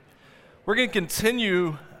We're going to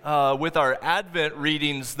continue with our Advent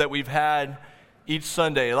readings that we've had each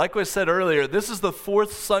Sunday. Like I said earlier, this is the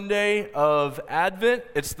fourth Sunday of Advent.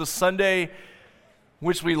 It's the Sunday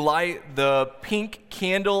which we light the pink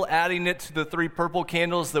candle, adding it to the three purple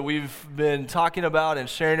candles that we've been talking about and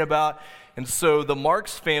sharing about. And so the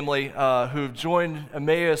Marks family who've joined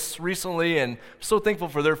Emmaus recently, and I'm so thankful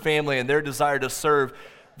for their family and their desire to serve,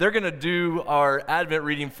 they're going to do our Advent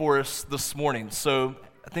reading for us this morning. So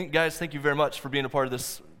guys, thank you very much for being a part of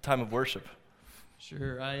this time of worship.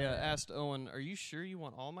 Sure. I asked Owen, are you sure you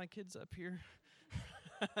want all my kids up here?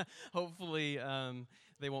 Hopefully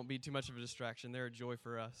they won't be too much of a distraction. They're a joy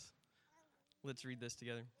for us. Let's read this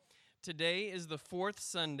together. Today is the fourth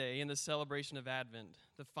Sunday in the celebration of Advent,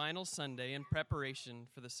 the final Sunday in preparation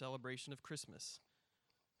for the celebration of Christmas.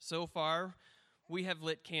 So far, we have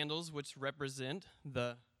lit candles which represent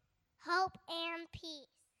the hope and peace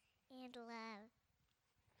and love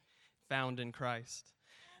found in Christ.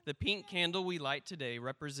 The pink candle we light today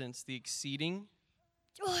represents the exceeding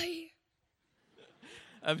joy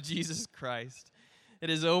of Jesus Christ. It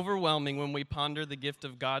is overwhelming when we ponder the gift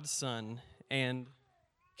of God's Son, and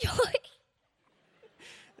joy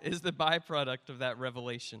is the byproduct of that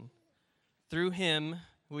revelation. Through him,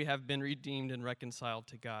 we have been redeemed and reconciled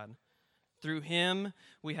to God. Through him,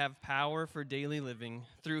 we have power for daily living.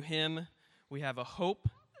 Through him, we have a hope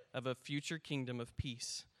of a future kingdom of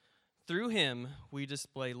peace. Through him, we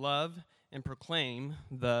display love and proclaim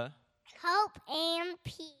the hope and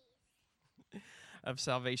peace of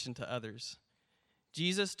salvation to others.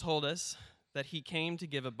 Jesus told us that he came to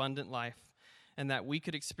give abundant life and that we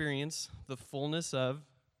could experience the fullness of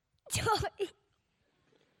joy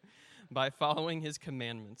by following his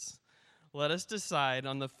commandments. Let us decide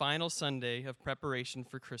on the final Sunday of preparation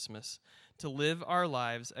for Christmas to live our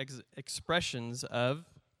lives as expressions of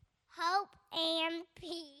hope and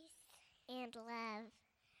peace and love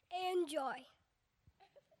and joy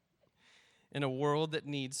in a world that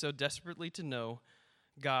needs so desperately to know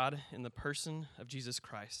God in the person of Jesus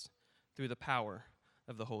Christ through the power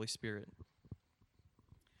of the Holy Spirit.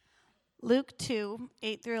 Luke 2,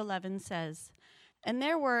 8 through 11 says, "And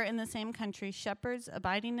there were in the same country shepherds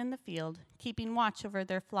abiding in the field, keeping watch over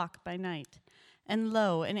their flock by night. And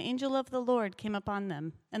lo, an angel of the Lord came upon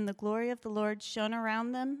them, and the glory of the Lord shone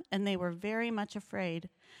around them, and they were very much afraid.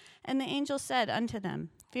 And the angel said unto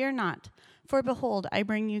them, Fear not, for behold, I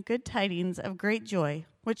bring you good tidings of great joy,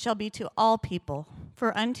 which shall be to all people.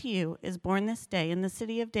 For unto you is born this day in the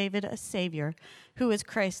city of David a Savior, who is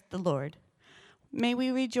Christ the Lord. May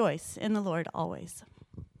we rejoice in the Lord always."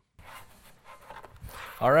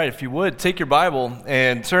 All right, if you would, take your Bible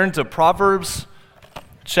and turn to Proverbs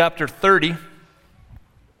chapter 30.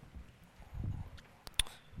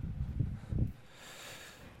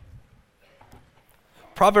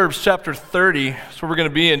 Proverbs chapter 30 is where we're going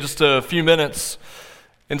to be in just a few minutes.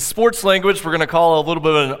 In sports language, we're going to call a little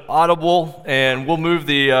bit of an audible, and we'll move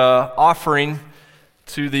the offering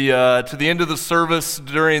to the end of the service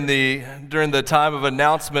during the time of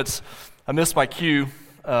announcements. I missed my cue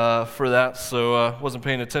for that, so wasn't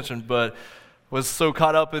paying attention, but was so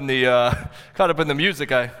caught up in the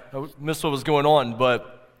music, I missed what was going on.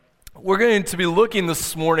 But we're going to be looking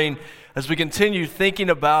this morning as we continue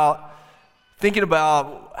thinking about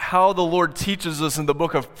how the Lord teaches us in the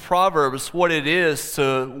book of Proverbs what it is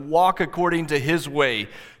to walk according to his way,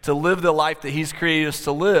 to live the life that he's created us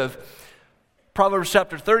to live. Proverbs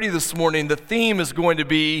chapter 30 this morning, the theme is going to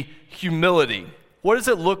be humility. What does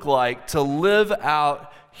it look like to live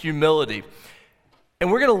out humility?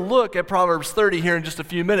 And we're going to look at Proverbs 30 here in just a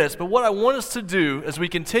few minutes, but what I want us to do as we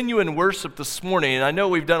continue in worship this morning, and I know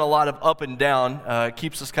we've done a lot of up and down,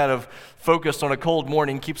 keeps us kind of focused on a cold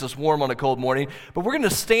morning, keeps us warm on a cold morning, but we're going to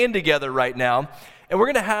stand together right now, and we're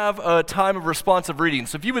going to have a time of responsive reading.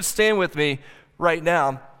 So if you would stand with me right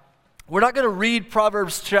now, we're not going to read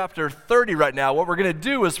Proverbs chapter 30 right now. What we're going to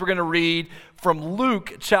do is we're going to read from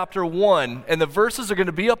Luke chapter 1, and the verses are going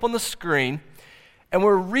to be up on the screen, and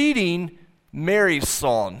we're reading Mary's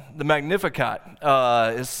song, the Magnificat,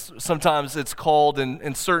 sometimes it's called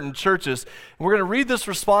in certain churches. And we're going to read this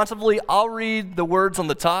responsively. I'll read the words on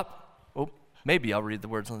the top. Oh, maybe I'll read the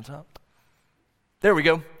words on the top. There we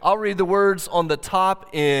go. I'll read the words on the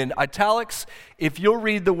top in italics, if you'll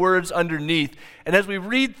read the words underneath. And as we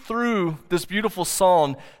read through this beautiful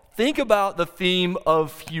song, think about the theme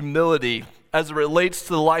of humility as it relates to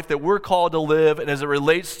the life that we're called to live and as it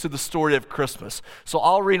relates to the story of Christmas. So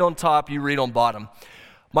I'll read on top, you read on bottom.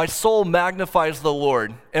 My soul magnifies the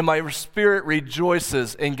Lord, and my spirit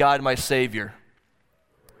rejoices in God my Savior.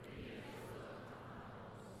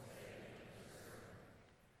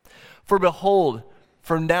 For behold,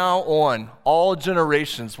 From now on, all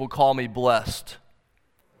generations will call me blessed.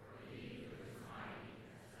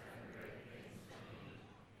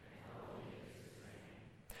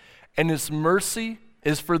 And his mercy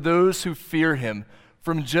is for those who fear him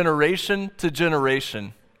from generation to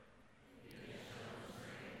generation.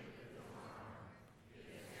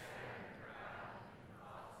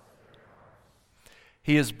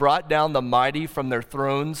 He has brought down the mighty from their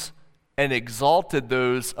thrones and exalted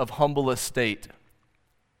those of humble estate.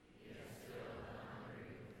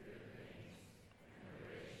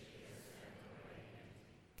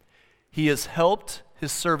 He has helped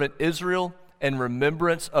his servant Israel in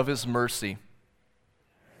remembrance of his mercy.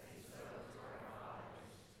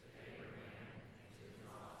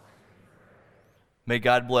 May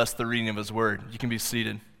God bless the reading of his word. You can be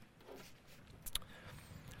seated.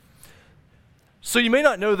 So you may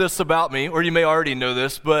not know this about me, or you may already know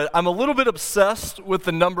this, but I'm a little bit obsessed with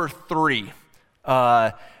the number 3.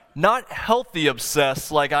 Not healthy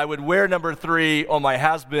obsessed, like I would wear number 3 on my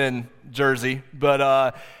has-been jersey,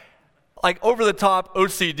 but like over-the-top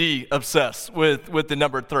OCD obsessed with the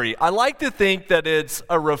number 3. I like to think that it's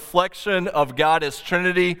a reflection of God as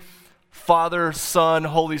Trinity, Father, Son,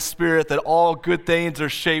 Holy Spirit, that all good things are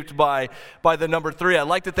shaped by the number 3. I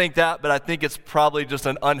like to think that, but I think it's probably just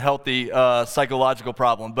an unhealthy psychological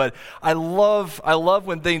problem. But I love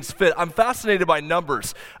when things fit. I'm fascinated by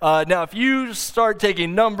numbers. Now, if you start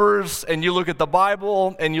taking numbers and you look at the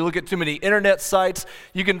Bible and you look at too many internet sites,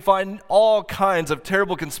 you can find all kinds of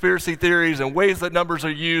terrible conspiracy theories and ways that numbers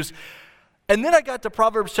are used. And then I got to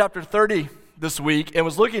Proverbs chapter 30 this week and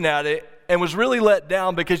was looking at it and was really let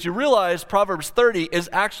down because you realize Proverbs 30 is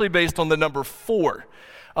actually based on the number 4.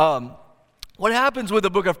 What happens with the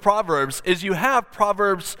book of Proverbs is you have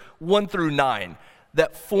Proverbs 1 through 9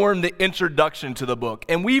 that form the introduction to the book.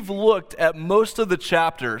 And we've looked at most of the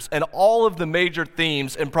chapters and all of the major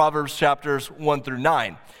themes in Proverbs chapters 1 through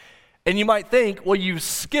 9. And you might think, well, you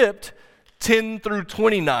skipped 10 through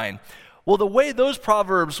 29. Well, the way those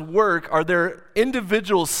proverbs work are they're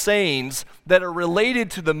individual sayings that are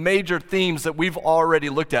related to the major themes that we've already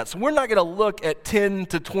looked at. So we're not going to look at 10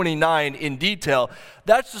 to 29 in detail.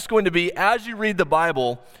 That's just going to be, as you read the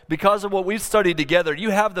Bible, because of what we've studied together,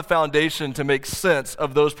 you have the foundation to make sense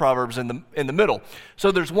of those proverbs in the middle.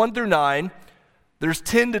 So there's 1 through 9, there's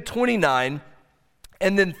 10 to 29,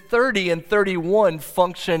 and then 30 and 31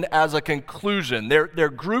 function as a conclusion. They're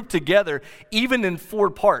grouped together even in 4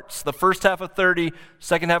 parts. The first half of 30,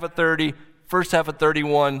 second half of 30, first half of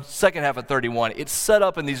 31, second half of 31. It's set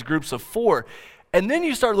up in these groups of 4. And then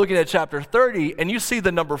you start looking at chapter 30 and you see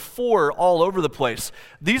the number 4 all over the place.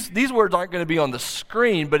 These words aren't going to be on the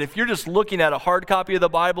screen, but if you're just looking at a hard copy of the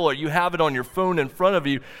Bible or you have it on your phone in front of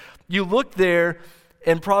you, you look there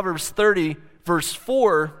in Proverbs 30 verse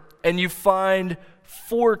 4 and you find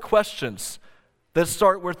 4 questions that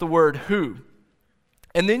start with the word who.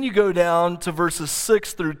 And then you go down to verses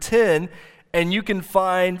 6 through 10, and you can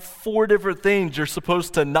find 4 different things you're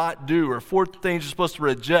supposed to not do, or 4 things you're supposed to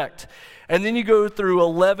reject. And then you go through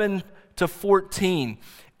 11 to 14,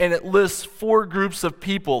 and it lists 4 groups of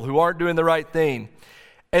people who aren't doing the right thing.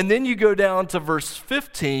 And then you go down to verse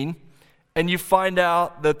 15, and you find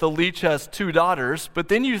out that the leech has 2 daughters, but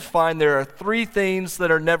then you find there are 3 things that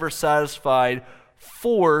are never satisfied,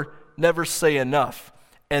 4 never say enough.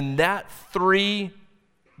 And that 3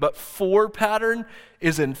 but 4 pattern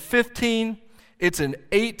is in 15, it's in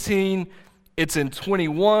 18, it's in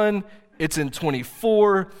 21, it's in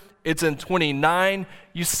 24, it's in 29.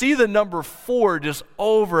 You see the number 4 just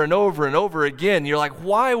over and over and over again. You're like,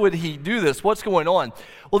 why would he do this? What's going on?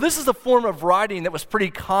 Well, this is a form of writing that was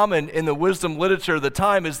pretty common in the wisdom literature of the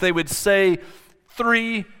time, is they would say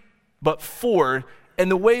 3 but 4.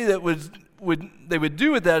 And the way that they would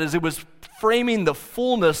do with that is it was framing the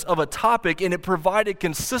fullness of a topic, and it provided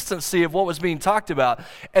consistency of what was being talked about.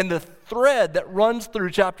 And the thread that runs through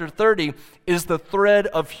chapter 30 is the thread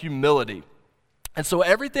of humility. And so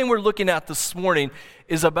everything we're looking at this morning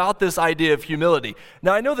is about this idea of humility.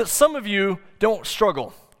 Now, I know that some of you don't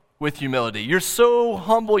struggle with humility. You're so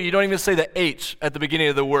humble, you don't even say the H at the beginning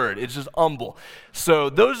of the word. It's just humble. So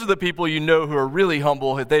those are the people you know who are really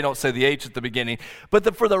humble if they don't say the H at the beginning.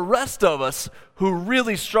 But for the rest of us who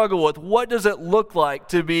really struggle with what does it look like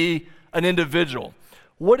to be an individual?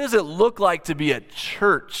 What does it look like to be a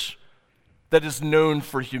church that is known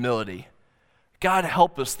for humility? God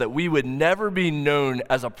help us that we would never be known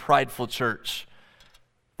as a prideful church,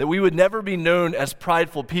 that we would never be known as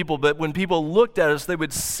prideful people, but when people looked at us, they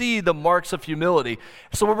would see the marks of humility.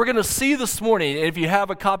 So what we're going to see this morning, and if you have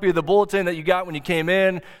a copy of the bulletin that you got when you came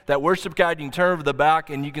in, that worship guide, you can turn over the back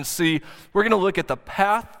and you can see, we're going to look at the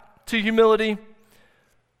path to humility,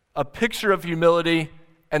 a picture of humility,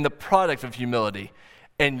 and the product of humility.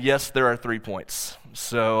 And yes, there are 3 points.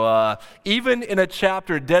 So even in a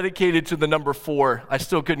chapter dedicated to the number 4, I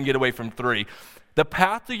still couldn't get away from 3. The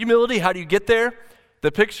path to humility, how do you get there?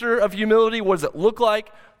 The picture of humility, what does it look like?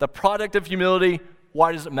 The product of humility,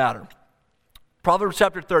 why does it matter? Proverbs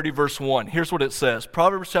chapter 30, verse 1. Here's what it says.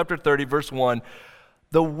 Proverbs chapter 30, verse 1.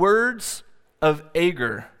 The words of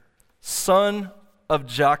Agur, son of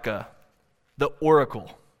Jakeh, the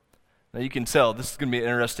oracle. Now you can tell this is going to be an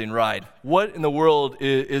interesting ride. What in the world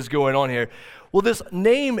is going on here? Well, this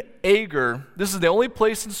name Agur, this is the only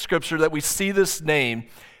place in Scripture that we see this name,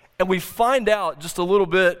 and we find out just a little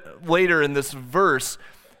bit later in this verse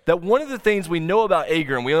that one of the things we know about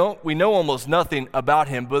Agur, and we know almost nothing about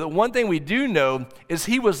him, but the one thing we do know is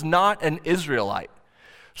he was not an Israelite.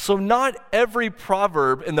 So not every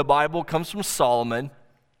proverb in the Bible comes from Solomon,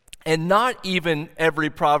 and not even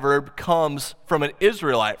every proverb comes from an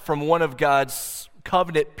Israelite, from one of God's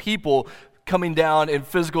covenant people coming down in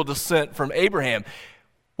physical descent from Abraham.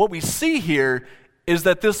 What we see here is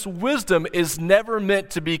that this wisdom is never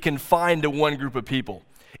meant to be confined to one group of people.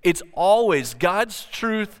 It's always God's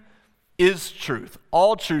truth is truth.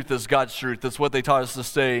 All truth is God's truth. That's what they taught us to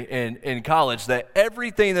say in college, that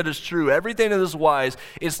everything that is true, everything that is wise,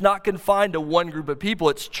 is not confined to one group of people.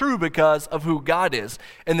 It's true because of who God is,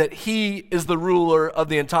 and that he is the ruler of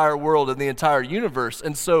the entire world and the entire universe.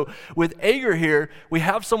 And so with Agur here, we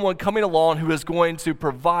have someone coming along who is going to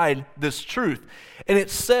provide this truth. And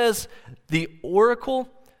it says the oracle,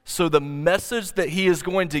 so the message that he is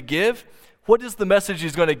going to give. What is the message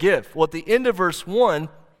he's going to give? Well, at the end of verse 1,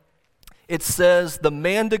 it says, the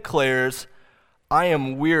man declares, I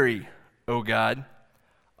am weary, O God.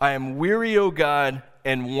 I am weary, O God,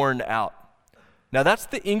 and worn out. Now that's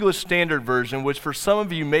the English Standard Version, which for some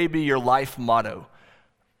of you may be your life motto.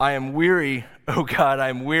 I am weary, O God, I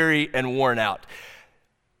am weary and worn out.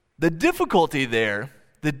 The difficulty there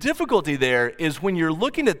is when you're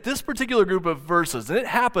looking at this particular group of verses, and it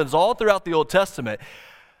happens all throughout the Old Testament,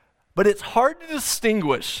 but it's hard to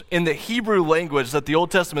distinguish in the Hebrew language that the Old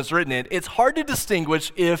Testament is written in. It's hard to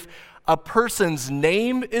distinguish if a person's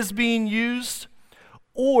name is being used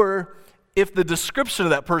or if the description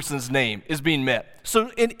of that person's name is being met.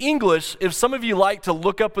 So in English, if some of you like to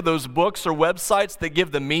look up at those books or websites that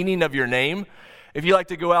give the meaning of your name, if you like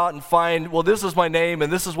to go out and find, well, this is my name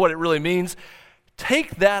and this is what it really means,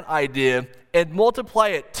 take that idea and multiply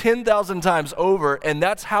it 10,000 times over, and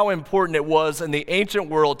that's how important it was in the ancient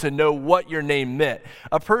world to know what your name meant.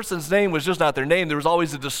 A person's name was just not their name. There was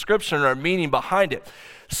always a description or a meaning behind it.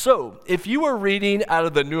 So if you are reading out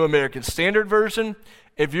of the New American Standard Version,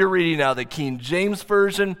 if you're reading out of the King James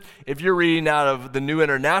Version, if you're reading out of the New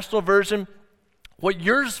International Version, what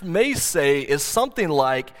yours may say is something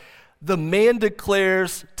like, the man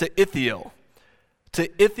declares to Ithiel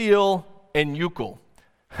and Ucal.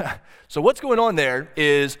 So what's going on there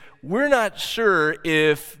is we're not sure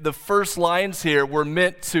if the first lines here were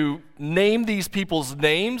meant to name these people's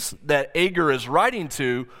names that Agur is writing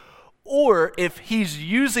to, or if he's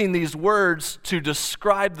using these words to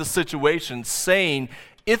describe the situation, saying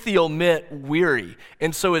Ithiel meant weary.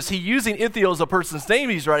 And so is he using Ithiel as a person's name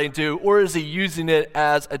he's writing to, or is he using it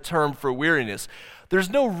as a term for weariness? There's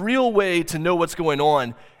no real way to know what's going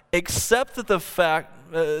on except for the fact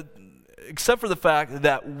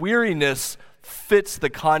that weariness fits the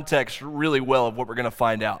context really well of what we're going to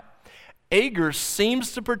find out. Agur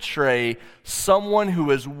seems to portray someone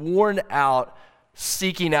who is worn out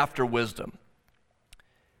seeking after wisdom.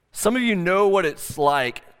 Some of you know what it's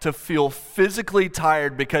like to feel physically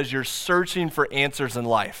tired because you're searching for answers in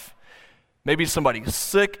life. Maybe somebody's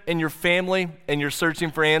sick in your family and you're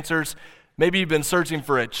searching for answers. Maybe you've been searching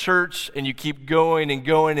for a church and you keep going and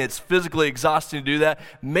going. It's physically exhausting to do that.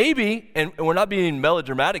 Maybe, and we're not being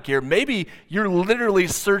melodramatic here, maybe you're literally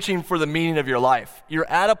searching for the meaning of your life. You're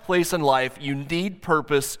at a place in life, you need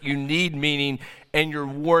purpose, you need meaning, and you're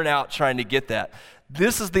worn out trying to get that.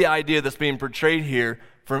 This is the idea that's being portrayed here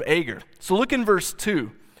from Agur. So look in verse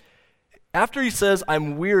 2. After he says,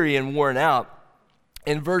 I'm weary and worn out,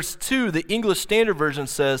 in verse 2, the English Standard Version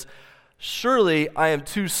says, surely I am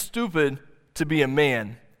too stupid to be a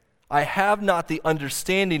man. I have not the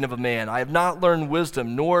understanding of a man. I have not learned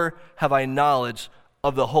wisdom, nor have I knowledge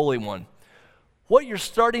of the Holy One. What you're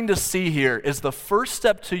starting to see here is the first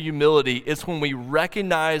step to humility is when we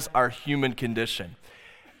recognize our human condition.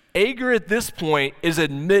 Agur at this point is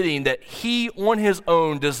admitting that he on his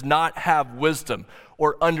own does not have wisdom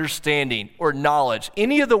or understanding or knowledge.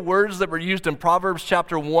 Any of the words that were used in Proverbs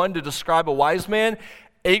chapter 1 to describe a wise man,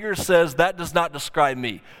 Agur says that does not describe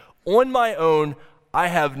me. On my own, I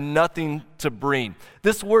have nothing to bring.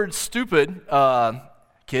 This word stupid,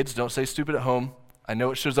 kids, don't say stupid at home. I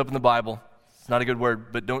know it shows up in the Bible. It's not a good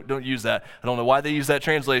word, but don't use that. I don't know why they use that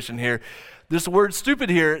translation here. This word stupid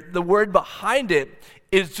here, the word behind it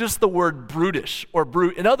is just the word brutish or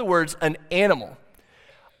brute. In other words, an animal.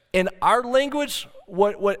 In our language,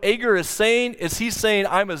 what Agur is saying is he's saying,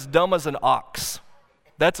 I'm as dumb as an ox.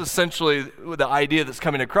 That's essentially the idea that's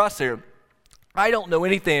coming across here. I don't know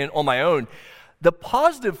anything on my own. The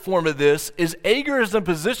positive form of this is Agur is in a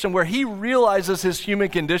position where he realizes his human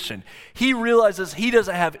condition. He realizes he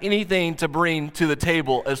doesn't have anything to bring to the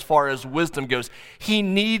table as far as wisdom goes. He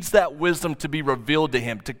needs that wisdom to be revealed to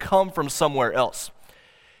him, to come from somewhere else.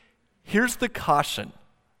 Here's the caution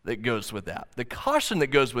that goes with that. The caution that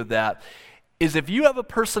goes with that is if you have a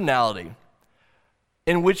personality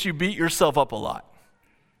in which you beat yourself up a lot,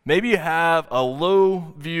 maybe you have a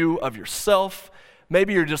low view of yourself.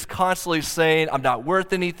 Maybe you're just constantly saying, I'm not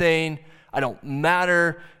worth anything, I don't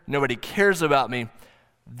matter, nobody cares about me.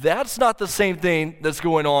 That's not the same thing that's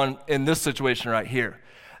going on in this situation right here.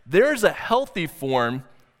 There's a healthy form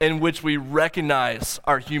in which we recognize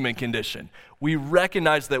our human condition. We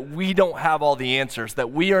recognize that we don't have all the answers,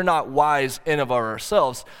 that we are not wise in of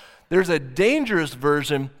ourselves. There's a dangerous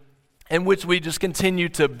version in which we just continue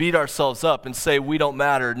to beat ourselves up and say, we don't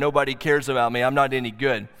matter, nobody cares about me, I'm not any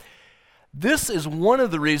good. This is one of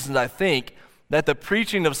the reasons I think that the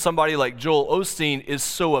preaching of somebody like Joel Osteen is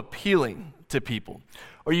so appealing to people.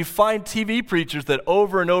 Or you find TV preachers that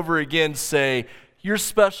over and over again say, you're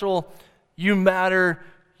special, you matter,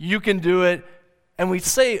 you can do it. And we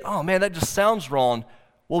say, oh man, that just sounds wrong.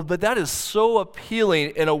 Well, but that is so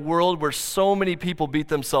appealing in a world where so many people beat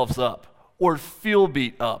themselves up, or feel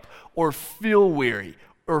beat up, or feel weary,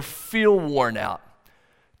 or feel worn out.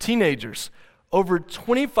 Teenagers. Over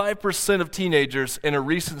 25% of teenagers in a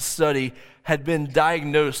recent study had been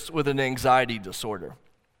diagnosed with an anxiety disorder.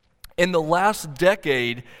 In the last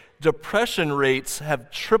decade, depression rates have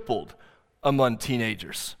tripled among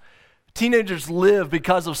teenagers. Teenagers live,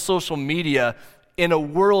 because of social media, in a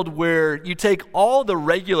world where you take all the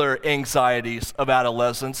regular anxieties of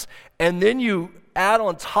adolescence and then you add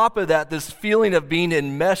on top of that this feeling of being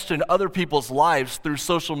enmeshed in other people's lives through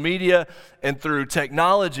social media and through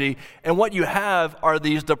technology, and what you have are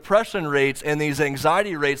these depression rates and these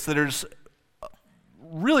anxiety rates that are just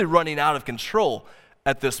really running out of control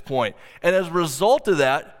at this point. And as a result of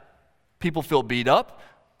that, people feel beat up,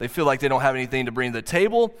 they feel like they don't have anything to bring to the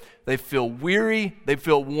table, they feel weary, they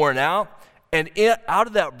feel worn out, and out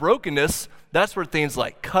of that brokenness, that's where things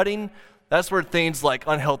like cutting, that's where things like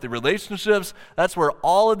unhealthy relationships, that's where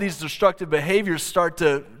all of these destructive behaviors start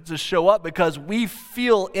to show up, because we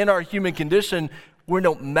feel in our human condition we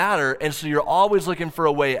don't matter, and so you're always looking for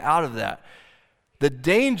a way out of that. The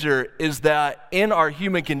danger is that in our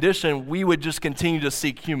human condition, we would just continue to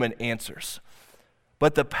seek human answers.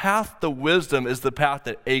 But the path to wisdom is the path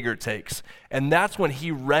that Agur takes, and that's when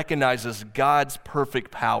he recognizes God's perfect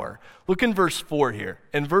power. Look in verse 4 here.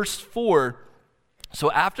 In verse 4, so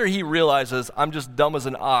after he realizes, I'm just dumb as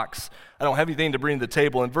an ox, I don't have anything to bring to the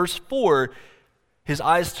table, in verse 4, his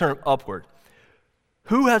eyes turn upward.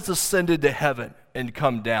 Who has ascended to heaven and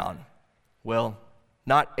come down? Well,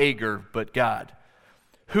 not Agur, but God.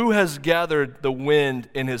 Who has gathered the wind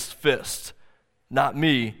in his fist? Not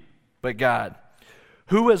me, but God.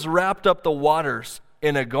 Who has wrapped up the waters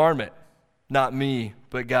in a garment? Not me,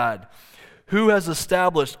 but God. Who has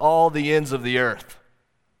established all the ends of the earth?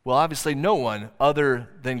 Well, obviously no one other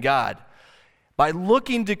than God. By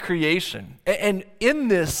looking to creation, and in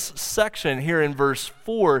this section here in verse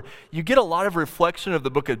 4, you get a lot of reflection of the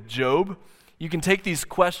book of Job. You can take these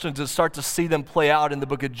questions and start to see them play out in the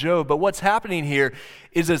book of Job. But what's happening here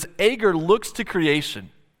is as Agur looks to creation,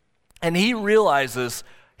 and he realizes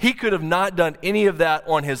he could have not done any of that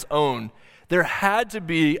on his own. There had to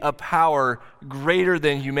be a power greater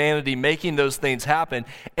than humanity making those things happen.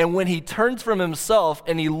 And when he turns from himself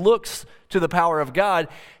and he looks to the power of God,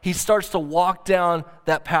 he starts to walk down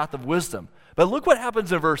that path of wisdom. But look what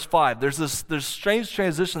happens in verse 5. There's strange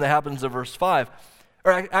transition that happens in verse 5.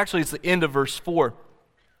 Or actually, it's the end of verse 4.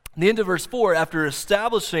 The end of verse 4, after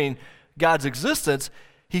establishing God's existence,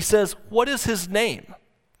 he says, what is his name?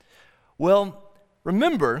 Well,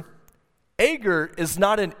 remember, Agur is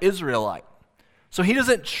not an Israelite. So he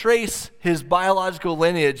doesn't trace his biological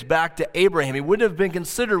lineage back to Abraham. He wouldn't have been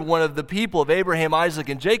considered one of the people of Abraham, Isaac,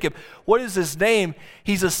 and Jacob. What is his name?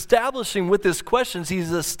 He's establishing with his questions,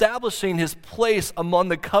 he's establishing his place among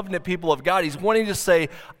the covenant people of God. He's wanting to say,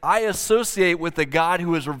 I associate with the God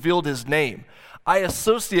who has revealed his name. I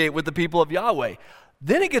associate with the people of Yahweh.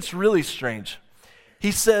 Then it gets really strange.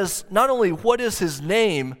 He says, not only what is his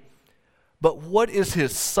name, but what is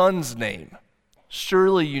his son's name?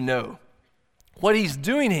 Surely you know. What he's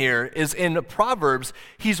doing here is in Proverbs,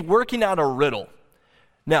 he's working out a riddle.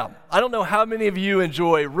 Now, I don't know how many of you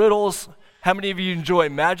enjoy riddles, how many of you enjoy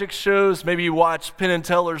magic shows, maybe you watch Penn and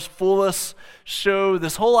Teller's Fool Us show,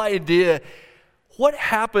 this whole idea, what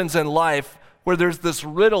happens in life where there's this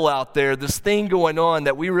riddle out there, this thing going on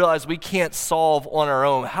that we realize we can't solve on our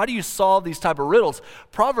own? How do you solve these type of riddles?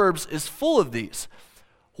 Proverbs is full of these.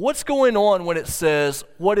 What's going on when it says,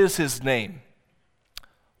 what is his name?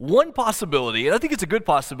 One possibility, and I think it's a good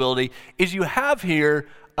possibility, is you have here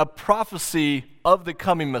a prophecy of the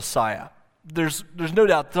coming Messiah. There's no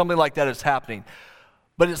doubt something like that is happening.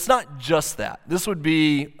 But it's not just that. This would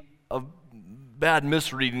be a bad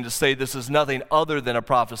misreading to say this is nothing other than a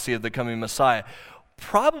prophecy of the coming Messiah.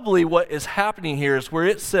 Probably what is happening here is where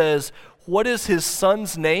it says, what is his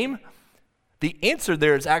son's name? The answer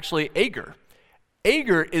there is actually Agur.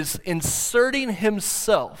 Agur is inserting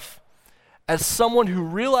himself as someone who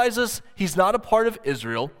realizes he's not a part of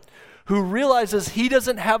Israel, who realizes he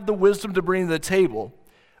doesn't have the wisdom to bring to the table,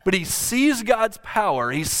 but he sees God's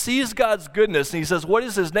power, he sees God's goodness, and he says, what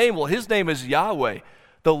is his name? Well, his name is Yahweh,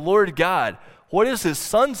 the Lord God. What is his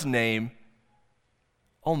son's name?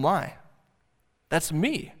 Oh my, that's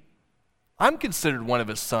me. I'm considered one of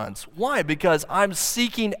his sons. Why? Because I'm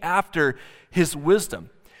seeking after his wisdom.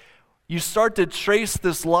 You start to trace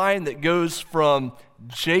this line that goes from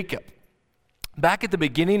Jacob. Back at the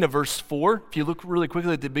beginning of verse 4, if you look really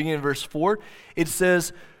quickly at the beginning of verse 4, it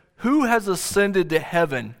says, who has ascended to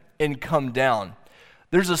heaven and come down?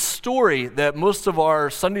 There's a story that most of our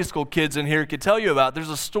Sunday school kids in here could tell you about. There's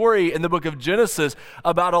a story in the book of Genesis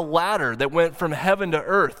about a ladder that went from heaven to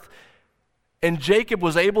earth. And Jacob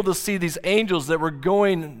was able to see these angels that were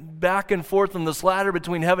going back and forth on this ladder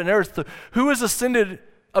between heaven and earth. Who has ascended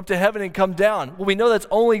up to heaven and come down? Well, we know that's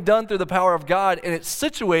only done through the power of God, and it's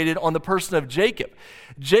situated on the person of Jacob.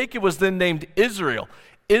 Jacob was then named Israel.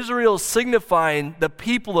 Israel signifying the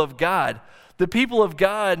people of God. The people of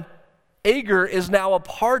God, Agur is now a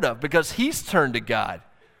part of because he's turned to God.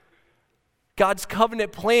 God's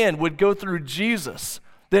covenant plan would go through Jesus.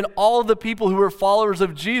 Then all the people who are followers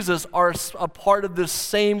of Jesus are a part of this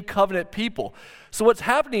same covenant people. So what's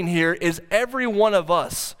happening here is every one of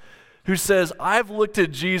us who says, I've looked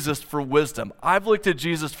at Jesus for wisdom, I've looked at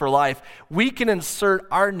Jesus for life, we can insert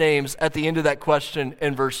our names at the end of that question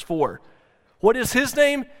in verse 4. What is his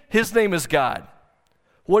name? His name is God.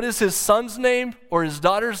 What is his son's name or his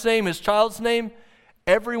daughter's name, his child's name?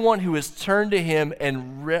 Everyone who has turned to him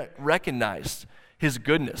and recognized his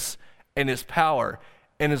goodness and his power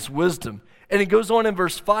and his wisdom. And it goes on in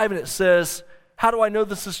verse 5 and it says, how do I know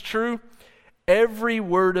this is true? Every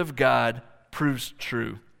word of God proves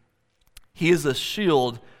true. He is a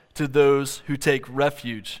shield to those who take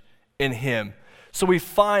refuge in him. So we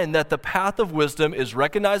find that the path of wisdom is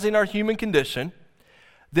recognizing our human condition,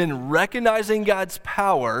 then recognizing God's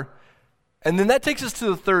power, and then that takes us to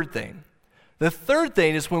the third thing. The third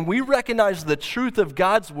thing is when we recognize the truth of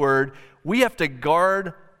God's word, we have to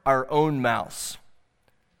guard our own mouths.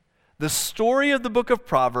 The story of the book of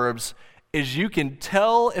Proverbs is you can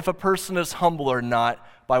tell if a person is humble or not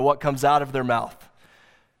by what comes out of their mouth.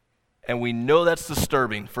 And we know that's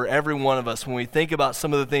disturbing for every one of us when we think about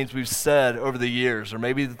some of the things we've said over the years, or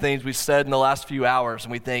maybe the things we said in the last few hours,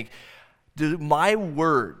 and we think, do my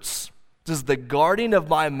words, does the guarding of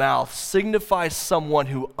my mouth signify someone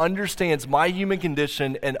who understands my human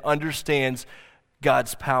condition and understands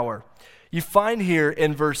God's power? You find here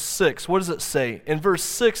in verse 6, what does it say? In verse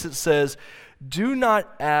 6 it says, do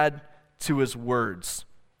not add to his words,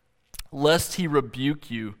 lest he rebuke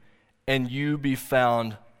you and you be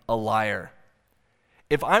found a liar.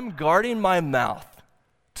 If I'm guarding my mouth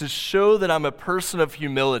to show that I'm a person of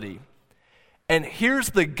humility, and here's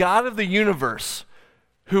the God of the universe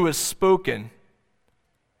who has spoken,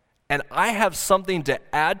 and I have something to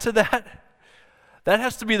add to that, that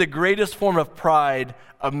has to be the greatest form of pride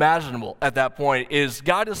imaginable at that point, is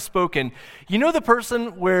God has spoken. You know the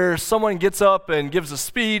person where someone gets up and gives a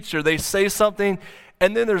speech or they say something,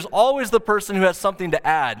 and then there's always the person who has something to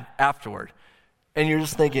add afterward. And you're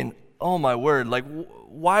just thinking, oh my word, like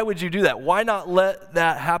why would you do that? Why not let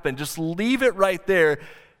that happen? Just leave it right there.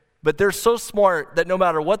 But they're so smart that no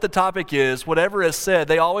matter what the topic is, whatever is said,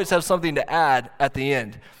 they always have something to add at the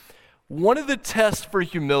end. One of the tests for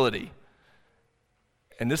humility,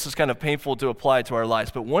 and this is kind of painful to apply to our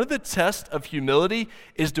lives, but one of the tests of humility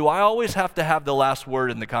is, do I always have to have the last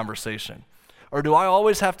word in the conversation? Or do I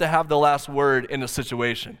always have to have the last word in a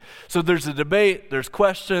situation? So there's a debate, there's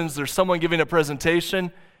questions, there's someone giving a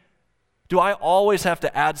presentation. do I always have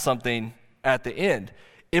to add something at the end?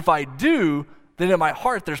 If I do, then in my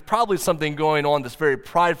heart, there's probably something going on that's very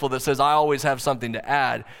prideful that says I always have something to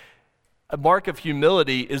add. A mark of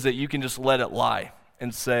humility is that you can just let it lie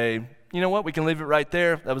and say, you know what, we can leave it right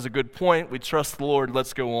there. That was a good point. We trust the Lord.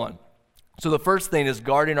 Let's go on. So the first thing is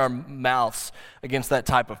guarding our mouths against that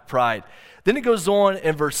type of pride. Then it goes on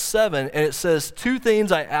in verse 7, and it says, 2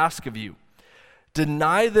 things I ask of you.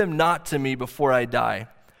 Deny them not to me before I die.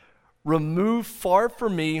 Remove far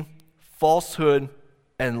from me falsehood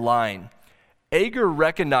and lying. Agur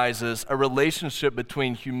recognizes a relationship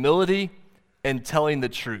between humility and telling the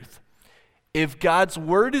truth. If God's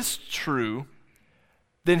word is true,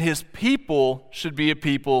 then his people should be a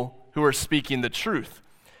people who are speaking the truth.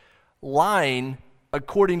 Lying,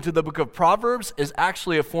 according to the book of Proverbs, is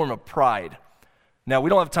actually a form of pride. Now, we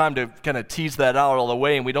don't have time to kind of tease that out all the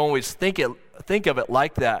way, and we don't always think of it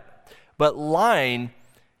like that. But lying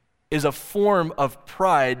is a form of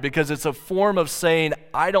pride because it's a form of saying,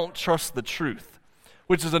 I don't trust the truth,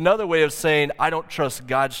 which is another way of saying, I don't trust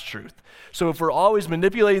God's truth. So if we're always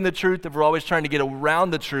manipulating the truth, if we're always trying to get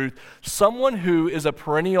around the truth, someone who is a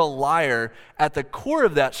perennial liar, at the core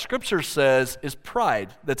of that, Scripture says, is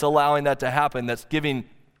pride that's allowing that to happen, that's giving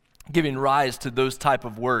rise to those type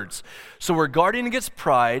of words. So we're guarding against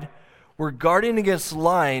pride, we're guarding against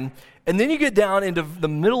lying, and then you get down into the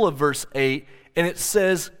middle of verse 8, and it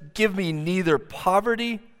says, give me neither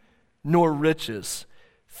poverty nor riches.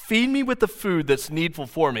 Feed me with the food that's needful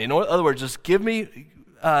for me. In other words, just give me,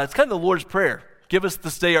 it's kind of the Lord's Prayer. Give us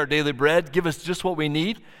this day our daily bread. Give us just what we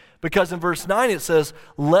need. Because in verse 9 it says,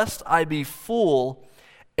 lest I be full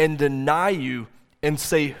and deny you and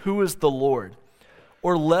say, who is the Lord?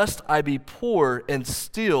 Or lest I be poor and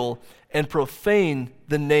steal and profane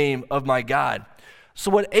the name of my God. So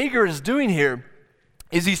what Agur is doing here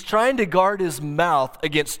is he's trying to guard his mouth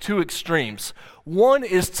against 2 extremes. One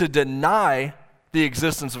is to deny the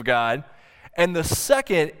existence of God, and the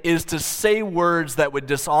second is to say words that would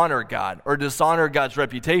dishonor God or dishonor God's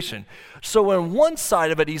reputation. So on one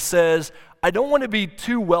side of it, he says, I don't want to be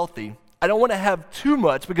too wealthy. I don't want to have too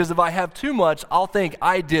much, because if I have too much, I'll think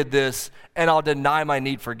I did this and I'll deny my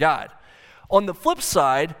need for God. On the flip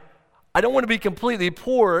side, I don't want to be completely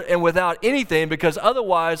poor and without anything, because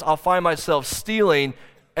otherwise I'll find myself stealing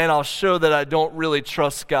and I'll show that I don't really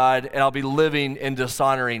trust God and I'll be living in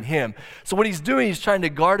dishonoring him. So what he's doing, he's trying to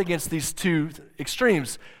guard against these 2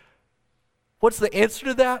 extremes. What's the answer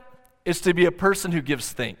to that? Is to be a person who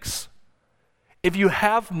gives thanks. If you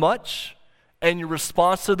have much and your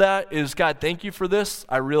response to that is, God, thank you for this.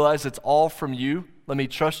 I realize it's all from you. Let me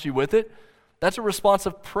trust you with it. That's a response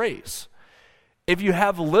of praise. If you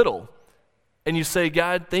have little and you say,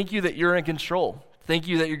 God, thank you that you're in control. Thank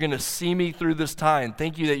you that you're going to see me through this time.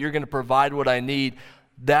 Thank you that you're going to provide what I need.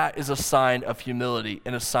 That is a sign of humility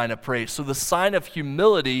and a sign of praise. So the sign of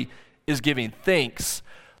humility is giving thanks.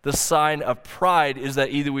 The sign of pride is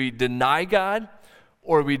that either we deny God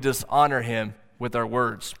or we dishonor him with our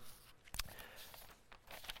words.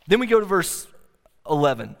 Then we go to verse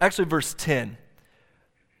 10.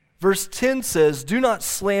 Verse 10 says, do not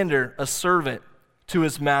slander a servant to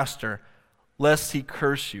his master, lest he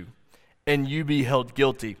curse you, and you be held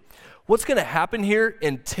guilty. What's going to happen here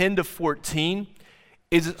in 10 to 14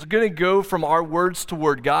 is it's going to go from our words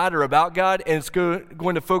toward God or about God, and it's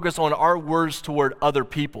going to focus on our words toward other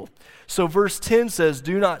people. So verse 10 says,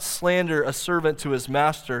 do not slander a servant to his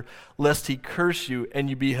master, lest he curse you,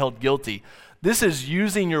 and you be held guilty. This is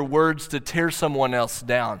using your words to tear someone else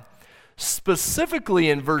down.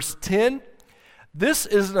 Specifically in verse 10, this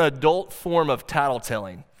is an adult form of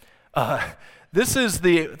tattletelling. This is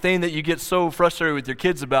the thing that you get so frustrated with your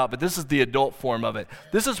kids about, but this is the adult form of it.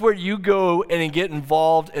 This is where you go and get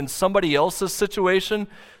involved in somebody else's situation,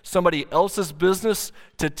 somebody else's business,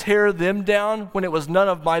 to tear them down when it was none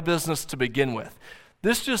of my business to begin with.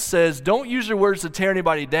 This just says, don't use your words to tear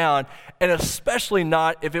anybody down, and especially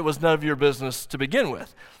not if it was none of your business to begin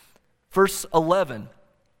with. Verse 11,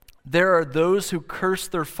 there are those who curse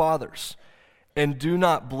their fathers and do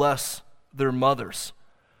not bless their mothers.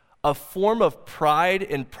 A form of pride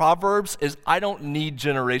in Proverbs is, I don't need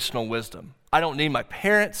generational wisdom. I don't need my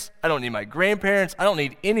parents. I don't need my grandparents. I don't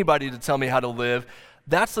need anybody to tell me how to live.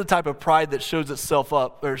 That's the type of pride that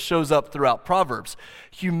shows up throughout Proverbs.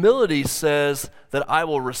 Humility says that I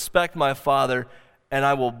will respect my father and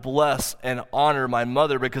I will bless and honor my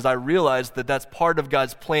mother, because I realize that that's part of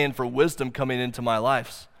God's plan for wisdom coming into my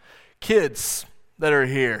life. Kids that are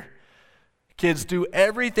here, kids, do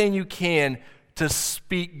everything you can to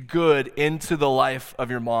speak good into the life of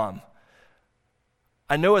your mom.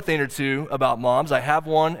 I know a thing or two about moms. I have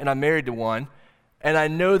one and I'm married to one. and I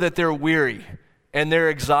know that they're weary and they're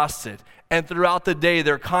exhausted, and throughout the day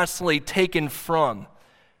they're constantly taken from.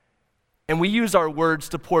 And we use our words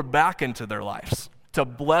to pour back into their lives, to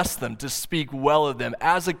bless them, to speak well of them.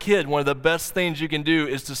 As a kid, one of the best things you can do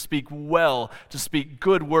is to speak well, to speak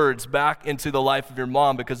good words back into the life of your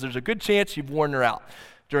mom, because there's a good chance you've worn her out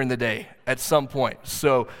during the day at some point.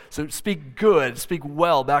 So speak good, speak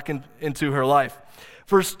well back into her life.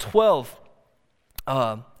 Verse 12,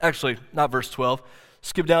 actually, not verse 12,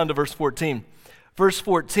 skip down to verse 14. Verse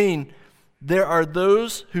 14, there are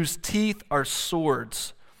those whose teeth are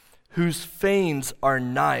swords, whose fangs are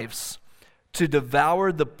knives, to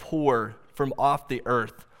devour the poor from off the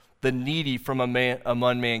earth, the needy from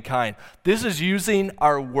among mankind. This is using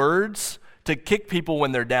our words to kick people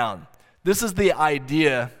when they're down. This is the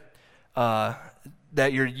idea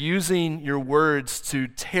that you're using your words to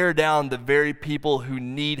tear down the very people who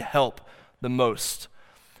need help the most.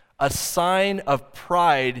 A sign of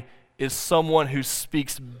pride is someone who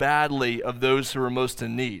speaks badly of those who are most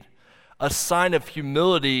in need. A sign of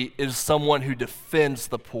humility is someone who defends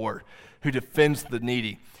the poor, who defends the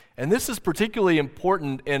needy. And this is particularly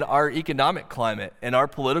important in our economic climate, in our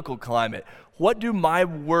political climate. What do my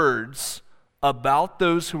words about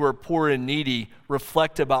those who are poor and needy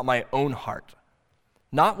reflect about my own heart?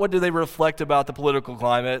 Not what do they reflect about the political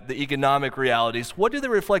climate, the economic realities. What do they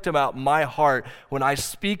reflect about my heart when I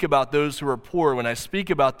speak about those who are poor, when I speak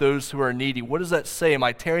about those who are needy? What does that say? Am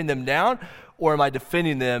I tearing them down, or am I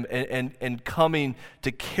defending them and coming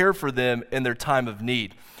to care for them in their time of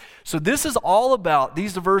need? So this is all about,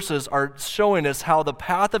 these verses are showing us how the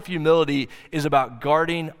path of humility is about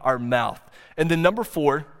guarding our mouth. And then number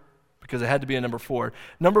 4, because it had to be a number 4,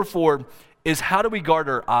 number 4 is how do we guard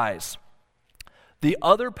our eyes? The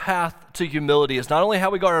other path to humility is not only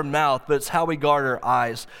how we guard our mouth, but it's how we guard our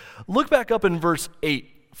eyes. Look back up in verse 8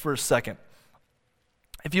 for a second.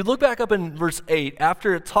 If you look back up in verse 8,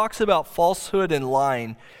 after it talks about falsehood and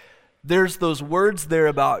lying, there's those words there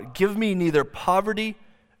about give me neither poverty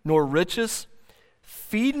nor riches,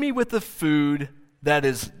 feed me with the food that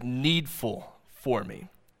is needful for me.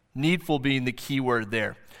 Needful being the key word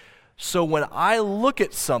there. So when I look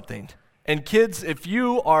at something, and kids, if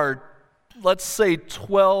you are, let's say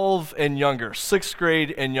 12 and younger, 6th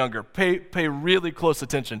grade and younger, pay really close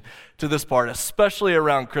attention to this part, especially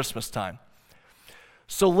around Christmas time.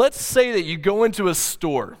 So let's say that you go into a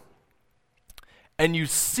store and you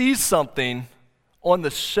see something on the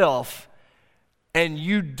shelf and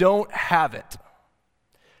you don't have it.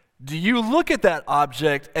 Do you look at that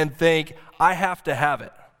object and think, I have to have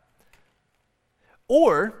it?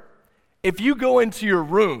 Or if you go into your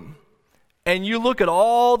room and you look at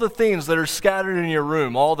all the things that are scattered in your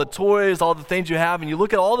room, all the toys, all the things you have, and you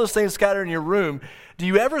look at all those things scattered in your room, do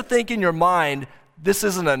you ever think in your mind, this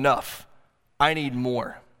isn't enough, I need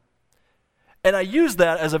more? And I use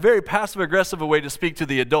that as a very passive-aggressive way to speak to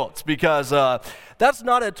the adults, because that's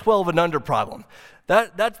not a 12 and under problem.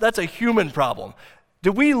 That's a human problem.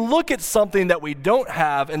 Do we look at something that we don't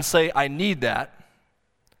have and say, I need that,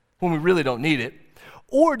 when we really don't need it?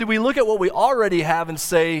 Or do we look at what we already have and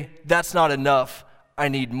say, that's not enough, I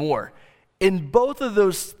need more? In both of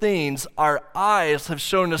those things, our eyes have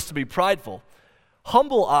shown us to be prideful.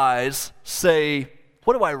 Humble eyes say,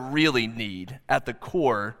 what do I really need at the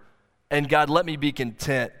core? And God, let me be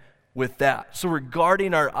content with that. So we're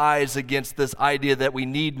guarding our eyes against this idea that we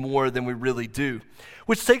need more than we really do.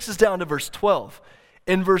 Which takes us down to verse 12.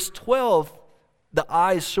 In verse 12, the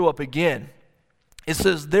eyes show up again. It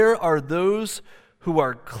says, there are those who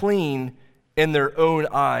are clean in their own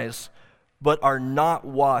eyes, but are not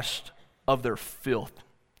washed of their filth.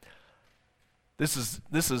 This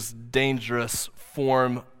is dangerous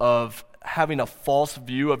form of having a false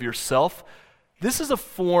view of yourself. This is a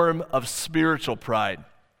form of spiritual pride.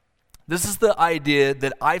 This is the idea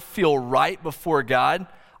that I feel right before God.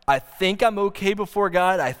 I think I'm okay before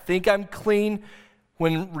God. I think I'm clean,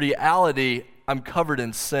 when in reality, I'm covered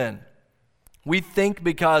in sin. We think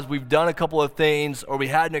because we've done a couple of things, or we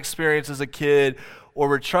had an experience as a kid, or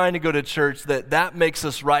we're trying to go to church, that makes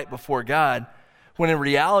us right before God, when in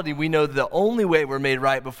reality, we know that the only way we're made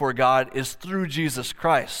right before God is through Jesus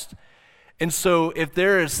Christ. And so if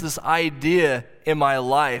there is this idea in my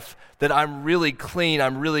life that I'm really clean,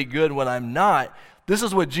 I'm really good when I'm not, this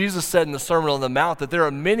is what Jesus said in the Sermon on the Mount, that there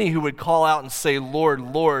are many who would call out and say, Lord,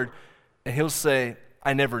 Lord, and he'll say,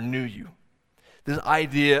 I never knew you. This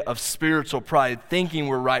idea of spiritual pride, thinking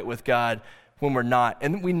we're right with God when we're not.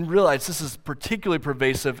 And we realize this is particularly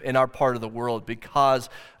pervasive in our part of the world because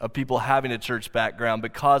of people having a church background,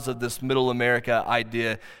 because of this middle America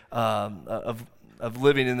idea of of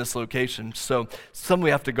living in this location. So something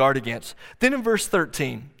we have to guard against. Then in verse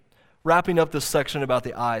 13, wrapping up this section about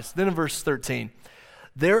the eyes, then in verse 13,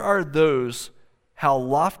 there are those, how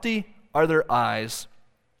lofty are their eyes,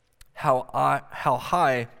 how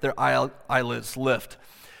high their eyelids lift.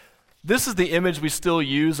 This is the image we still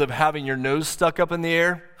use of having your nose stuck up in the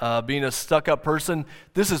air, being a stuck-up person.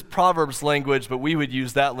 This is Proverbs language, but we would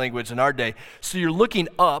use that language in our day. So you're looking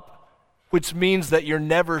up, which means that you're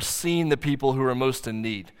never seeing the people who are most in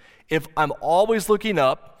need. If I'm always looking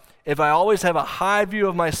up, if I always have a high view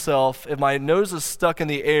of myself, if my nose is stuck in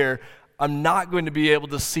the air, I'm not going to be able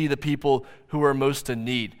to see the people who are most in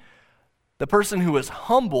need. The person who is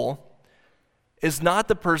humble is not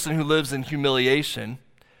the person who lives in humiliation.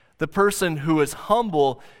 The person who is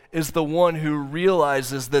humble is the one who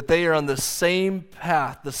realizes that they are on the same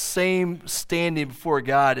path, the same standing before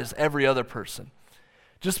God as every other person.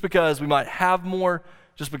 Just because we might have more,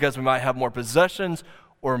 just because we might have more possessions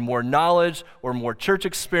or more knowledge or more church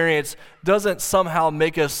experience doesn't somehow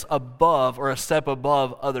make us above or a step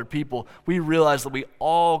above other people. We realize that we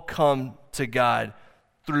all come to God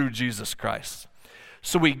through Jesus Christ.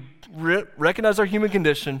 So we recognize our human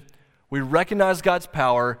condition, we recognize God's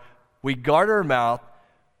power, we guard our mouth,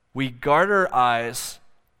 we guard our eyes,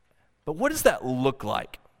 but what does that look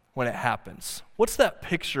like when it happens? What's that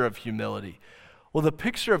picture of humility? Well, the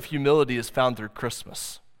picture of humility is found through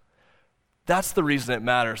Christmas. That's the reason it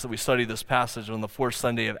matters that we study this passage on the fourth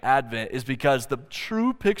Sunday of Advent, is because the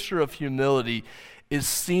true picture of humility is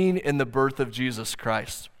seen in the birth of Jesus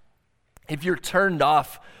Christ. If you're turned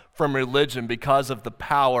off from religion because of the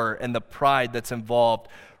power and the pride that's involved,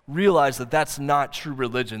 realize that that's not true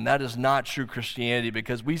religion. That is not true Christianity,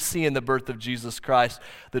 because we see in the birth of Jesus Christ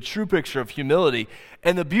the true picture of humility.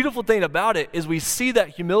 And the beautiful thing about it is we see that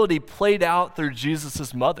humility played out through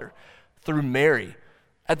Jesus' mother, through Mary.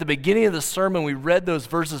 At the beginning of the sermon, we read those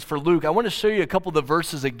verses for Luke. I want to show you a couple of the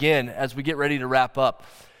verses again as we get ready to wrap up.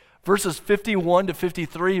 Verses 51 to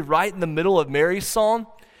 53, right in the middle of Mary's psalm,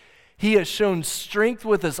 he has shown strength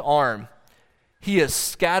with his arm. He has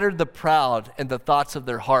scattered the proud in the thoughts of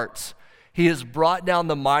their hearts. He has brought down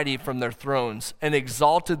the mighty from their thrones and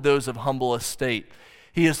exalted those of humble estate.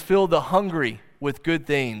 He has filled the hungry with good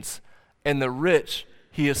things, and the rich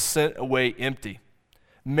he has sent away empty.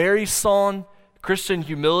 Mary's song, Christian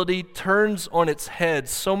humility, turns on its head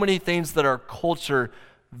so many things that our culture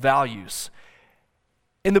values.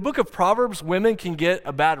 In the book of Proverbs, women can get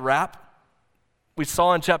a bad rap. We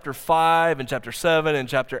saw in chapter 5 and chapter 7 and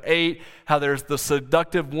chapter 8 how there's the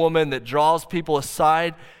seductive woman that draws people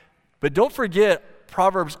aside. But don't forget,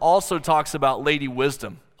 Proverbs also talks about Lady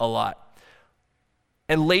Wisdom a lot.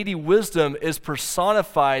 And Lady Wisdom is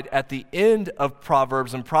personified at the end of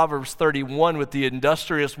Proverbs in Proverbs 31 with the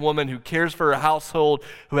industrious woman who cares for her household,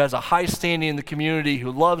 who has a high standing in the community,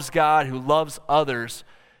 who loves God, who loves others.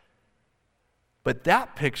 But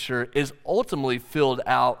that picture is ultimately filled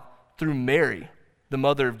out through Mary, the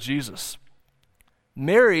mother of Jesus.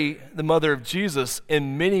 Mary, the mother of Jesus,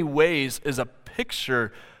 in many ways is a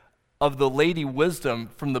picture of the Lady Wisdom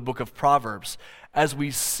from the book of Proverbs, as we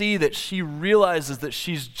see that she realizes that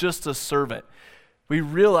she's just a servant. She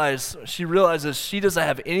realizes she doesn't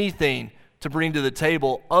have anything to bring to the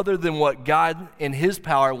table other than what God in his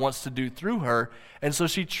power wants to do through her, and so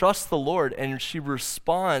she trusts the Lord and she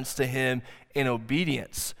responds to him in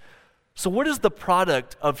obedience. So what is the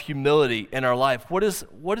product of humility in our life? What does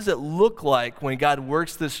it look like when God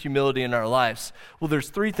works this humility in our lives? Well, there's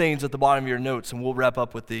three things at the bottom of your notes, and we'll wrap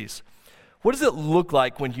up with these. What does it look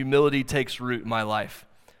like when humility takes root in my life?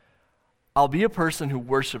 I'll be a person who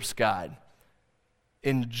worships God.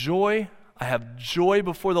 In joy, I have joy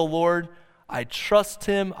before the Lord. I trust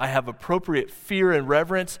him. I have appropriate fear and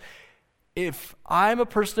reverence. If I'm a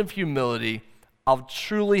person of humility, I'll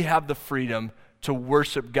truly have the freedom to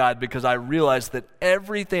worship God because I realize that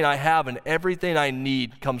everything I have and everything I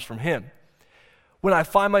need comes from him. When I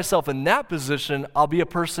find myself in that position, I'll be a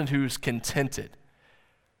person who's contented.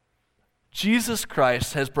 Jesus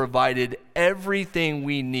Christ has provided everything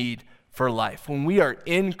we need for life. When we are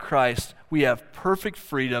in Christ, we have perfect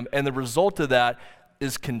freedom, and the result of that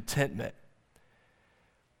is contentment.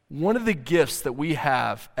 One of the gifts that we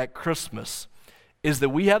have at Christmas is that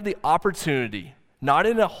we have the opportunity, not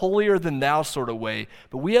in a holier-than-thou sort of way,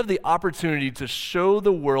 but we have the opportunity to show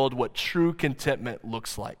the world what true contentment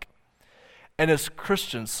looks like. And as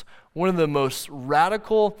Christians, one of the most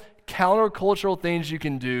radical, countercultural things you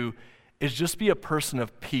can do is just be a person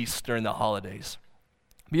of peace during the holidays.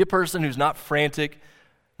 Be a person who's not frantic,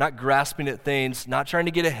 not grasping at things, not trying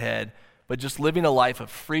to get ahead, but just living a life of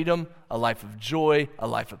freedom, a life of joy, a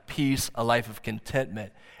life of peace, a life of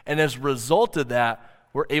contentment. And as a result of that,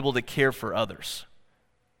 we're able to care for others.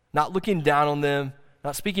 Not looking down on them,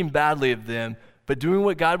 not speaking badly of them, but doing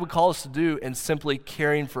what God would call us to do and simply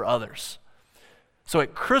caring for others. So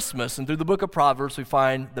at Christmas and through the book of Proverbs, we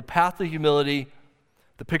find the path to humility,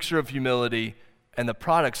 the picture of humility, and the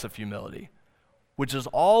products of humility, which is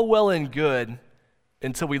all well and good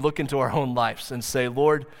until we look into our own lives and say,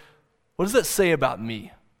 Lord, what does that say about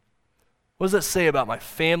me? What does that say about my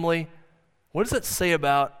family? What does that say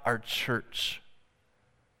about our church?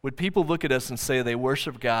 Would people look at us and say they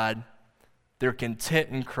worship God, they're content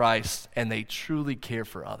in Christ, and they truly care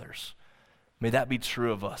for others? May that be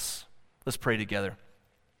true of us. Let's pray together.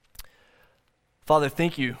 Father,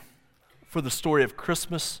 thank you for the story of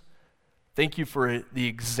Christmas. Thank you for the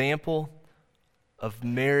example of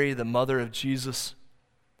Mary, the mother of Jesus.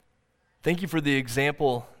 Thank you for the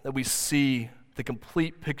example that we see, the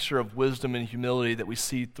complete picture of wisdom and humility that we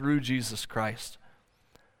see through Jesus Christ.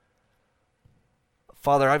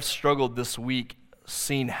 Father, I've struggled this week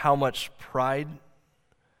seeing how much pride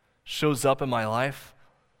shows up in my life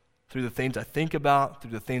through the things I think about,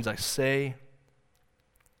 through the things I say.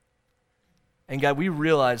 And God, we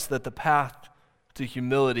realize that the path to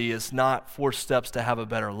humility is not 4 steps to have a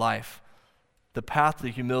better life. The path to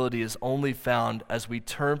humility is only found as we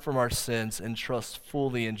turn from our sins and trust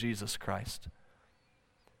fully in Jesus Christ.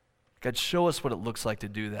 God, show us what it looks like to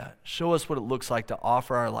do that. Show us what it looks like to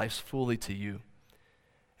offer our lives fully to you.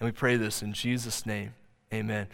 And we pray this in Jesus' name. Amen.